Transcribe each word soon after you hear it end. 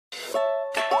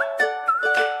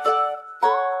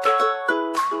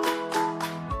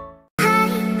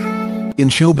In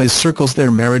showbiz circles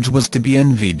their marriage was to be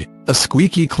envied, a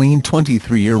squeaky clean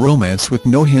 23-year romance with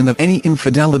no hint of any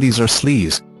infidelities or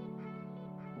sleaze.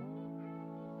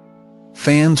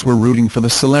 Fans were rooting for the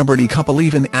celebrity couple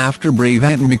even after brave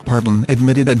Ant McPartlin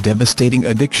admitted a devastating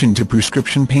addiction to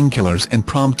prescription painkillers and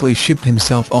promptly shipped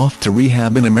himself off to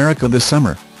rehab in America this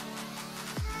summer.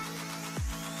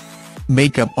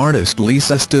 Makeup artist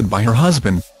Lisa stood by her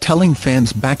husband, telling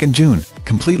fans back in June,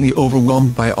 "Completely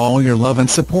overwhelmed by all your love and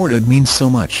support, it means so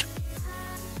much.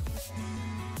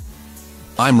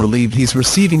 I'm relieved he's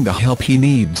receiving the help he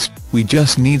needs, we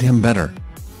just need him better."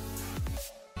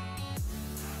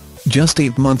 Just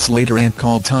 8 months later, Ant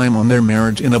called time on their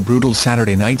marriage in a brutal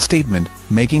Saturday night statement,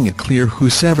 making it clear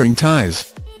who's severing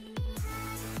ties.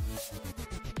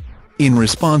 In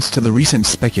response to the recent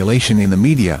speculation in the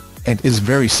media, Ant is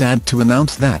very sad to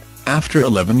announce that, after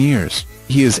 11 years,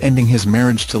 he is ending his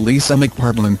marriage to Lisa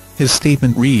McPartlin. His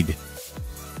statement read: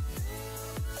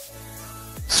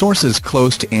 "Sources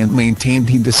close to Ant maintained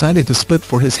he decided to split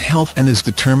for his health and is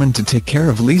determined to take care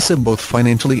of Lisa both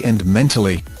financially and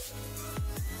mentally."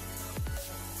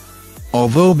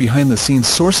 Although behind-the-scenes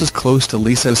sources close to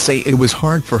Lisa say it was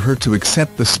hard for her to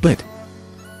accept the split.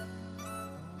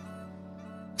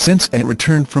 Since Ant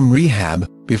returned from rehab,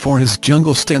 before his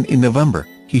jungle stint in November,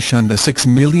 he shunned a £6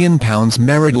 million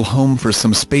marital home for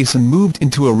some space and moved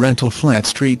into a rental flat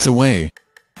streets away.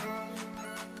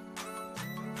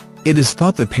 It is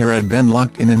thought the pair had been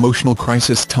locked in emotional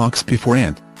crisis talks before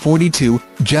Ant, 42,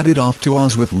 jetted off to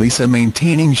Oz, with Lisa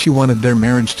maintaining she wanted their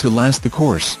marriage to last the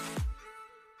course.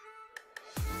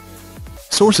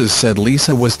 Sources said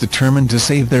Lisa was determined to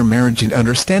save their marriage and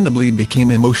understandably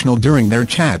became emotional during their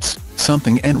chats,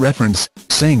 something Ant referenced,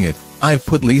 saying it, "I've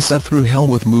put Lisa through hell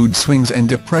with mood swings and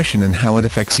depression and how it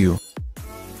affects you.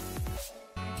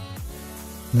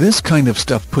 This kind of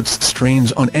stuff puts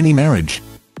strains on any marriage."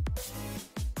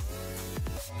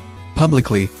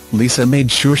 Publicly, Lisa made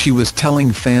sure she was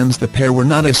telling fans the pair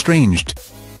were not estranged.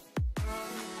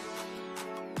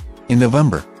 In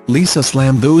November, Lisa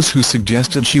slammed those who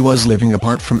suggested she was living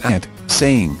apart from Ant,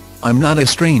 saying, "I'm not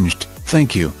estranged,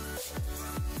 thank you."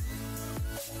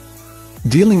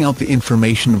 Dealing out the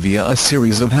information via a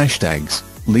series of hashtags,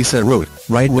 Lisa wrote,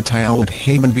 "Right what I would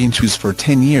haven't been choose for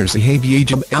 10 years I have ye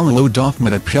job allo doth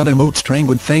met at pjada mot strang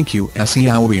would thank you se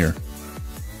our."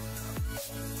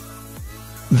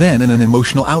 Then in an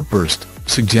emotional outburst,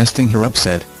 suggesting her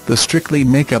upset, the Strictly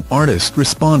makeup artist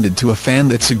responded to a fan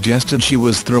that suggested she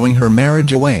was throwing her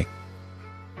marriage away.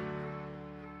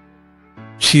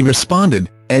 She responded,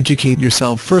 "Educate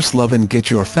yourself first, love, and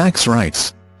get your facts right.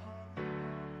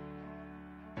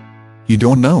 You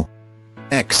don't know.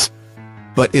 X."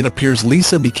 But it appears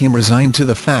Lisa became resigned to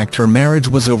the fact her marriage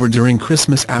was over during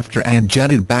Christmas after Ant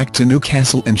jetted back to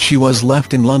Newcastle and she was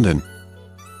left in London.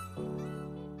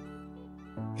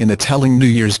 In a telling New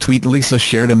Year's tweet, Lisa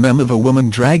shared a meme of a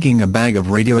woman dragging a bag of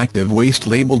radioactive waste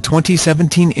labelled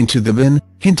 2017 into the bin,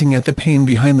 hinting at the pain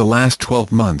behind the last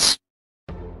 12 months.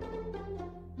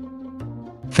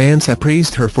 Fans have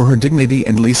praised her for her dignity,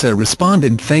 and Lisa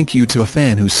responded thank you to a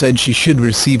fan who said she should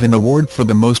receive an award for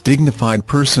the most dignified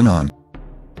person on.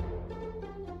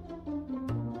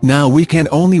 Now we can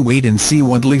only wait and see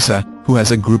what Lisa, who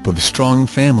has a group of strong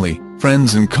family,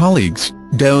 friends and colleagues,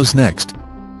 does next.